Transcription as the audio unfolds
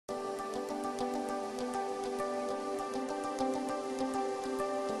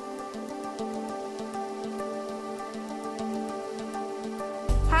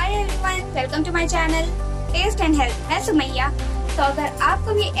Welcome to my channel test and health. मैं सुमैया। तो अगर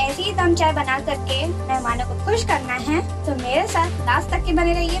आपको भी ऐसी ही दम चाय बना करके मेहमानों को खुश करना है तो मेरे साथ लास्ट तक के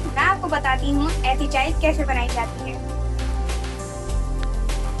बने रहिए। मैं आपको बताती हूँ ऐसी चाय कैसे बनाई जाती है।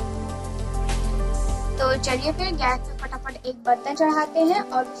 तो चलिए फिर गैस पे फटाफट एक बर्तन चढ़ाते हैं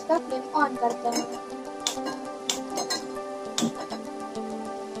और उसका फ्लेम ऑन करते हैं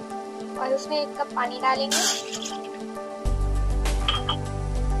और उसमें 1 कप पानी डालेंगे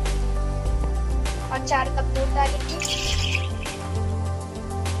और 4 कप दूध डालेंगे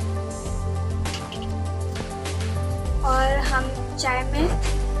और हम चाय में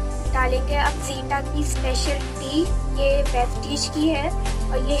डालेंगे अब ज़ीटा की स्पेशल टी। ये वेस्टिज की है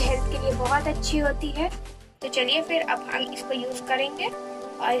और ये हेल्थ के लिए बहुत अच्छी होती है। तो चलिए फिर अब हम इसको यूज़ करेंगे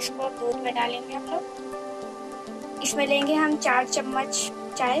और इसको दूध में डालेंगे हम लोग। इसमें लेंगे हम 4 चम्मच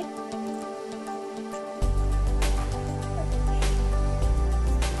चाय।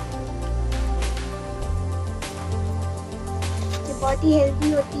 बहुत ही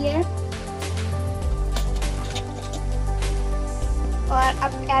हेल्दी होती है। और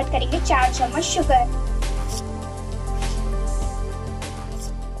अब ऐड करेंगे 4 चम्मच शुगर।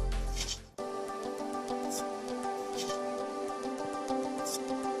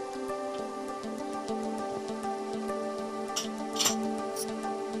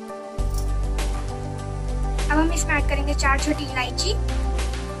 अब हम इसमें ऐड करेंगे 4 छोटी इलायची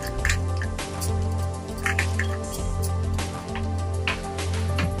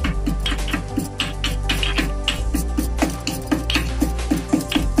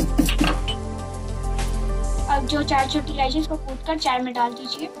जो 4 छोटी इलायची इसको कूटकर चाय में डाल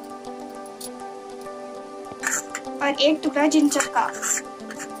दीजिए और 1 टुकड़ा जिंजर का।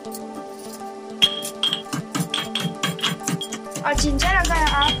 और जिंजर अगर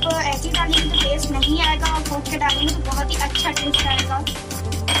आप ऐसे डालेंगे तो टेस्ट नहीं आएगा और कूट के डालेंगे तो बहुत ही अच्छा टेस्ट आएगा।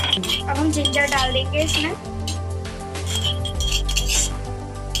 अब हम जिंजर डाल देंगे इसमें।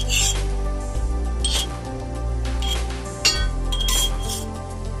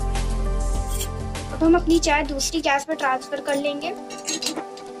 तो हम अपनी चाय दूसरी गैस पर ट्रांसफर कर लेंगे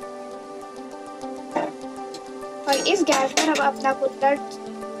और इस गैस पर हम अपना कुल्हड़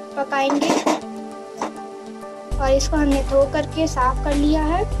पकाएंगे और इसको हमने धो करके साफ कर लिया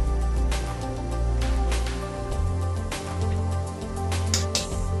है।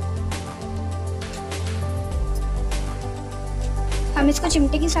 हम इसको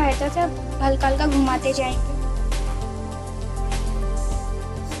चिमटे की सहायता से हल्का हल्का घुमाते जाएंगे।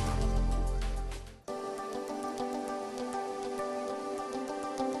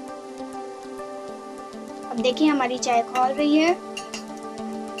 अब देखिए हमारी चाय खौल रही है।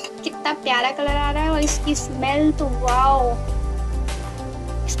 कितना प्यारा कलर आ रहा है और इसकी स्मेल तो वाओ,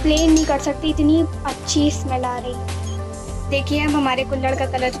 एक्सप्लेन नहीं कर सकती, इतनी अच्छी स्मेल आ रही है। देखिए अब हमारे कुल्हड़ का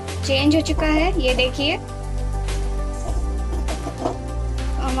कलर चेंज हो चुका है। ये देखिए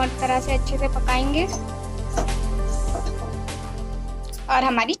हम हर तरह से अच्छे से पकाएंगे और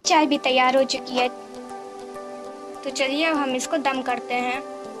हमारी चाय भी तैयार हो चुकी है। तो चलिए अब हम इसको दम करते हैं।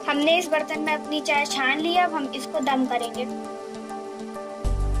 हमने इस बर्तन में अपनी चाय छान ली। अब हम इसको दम करेंगे।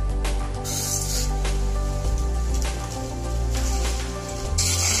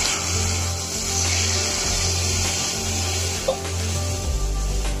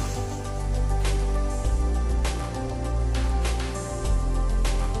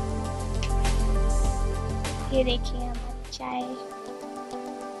 ये देखिए हमारी चाय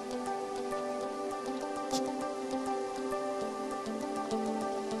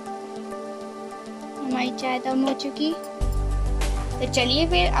हमारी चाय दम हो चुकी। तो चलिए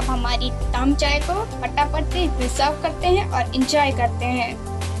फिर अब हमारी दम चाय को फटाफट से सर्व करते हैं और एंजॉय करते हैं।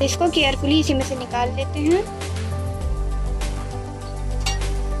 तो इसको केयरफुली इसी में से निकाल लेते हैं।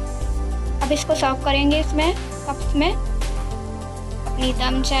 अब इसको सर्व करेंगे इसमें कप्स में। अपनी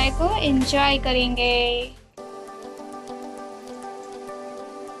दम चाय को एंजॉय करेंगे।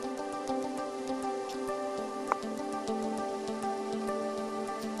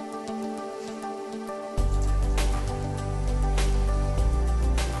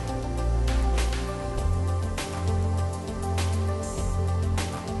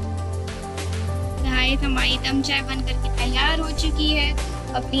 हमारी दम चाय बन करके तैयार हो चुकी है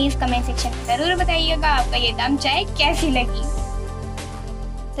और प्लीज कमेंट सेक्शन में जरूर बताइएगा आपका ये दम चाय कैसी लगी।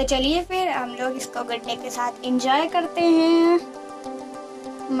 तो चलिए फिर हम लोग इसको गड्ढे के साथ एंजॉय करते हैं।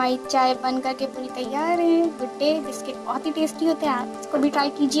 हमारी चाय बन करके पूरी तैयार है। गुड्डे बिस्किट बहुत ही टेस्टी होते हैं, आप इसको भी ट्राई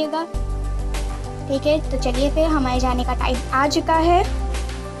कीजिएगा। ठीक है, तो चलिए फिर हमारे जाने का टाइम आ चुका है।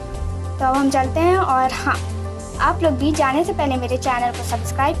 तो अब हम चलते हैं। और हाँ, आप लोग भी जाने से पहले मेरे चैनल को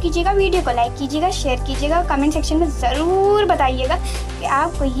सब्सक्राइब कीजिएगा, वीडियो को लाइक कीजिएगा, शेयर कीजिएगा, कमेंट सेक्शन में ज़रूर बताइएगा कि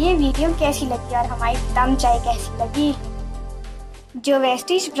आपको ये वीडियो कैसी लगी और हमारी दम चाय कैसी लगी, जो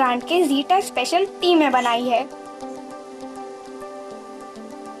वेस्टिज ब्रांड के ज़ीटा स्पेशल टी में बनाई है।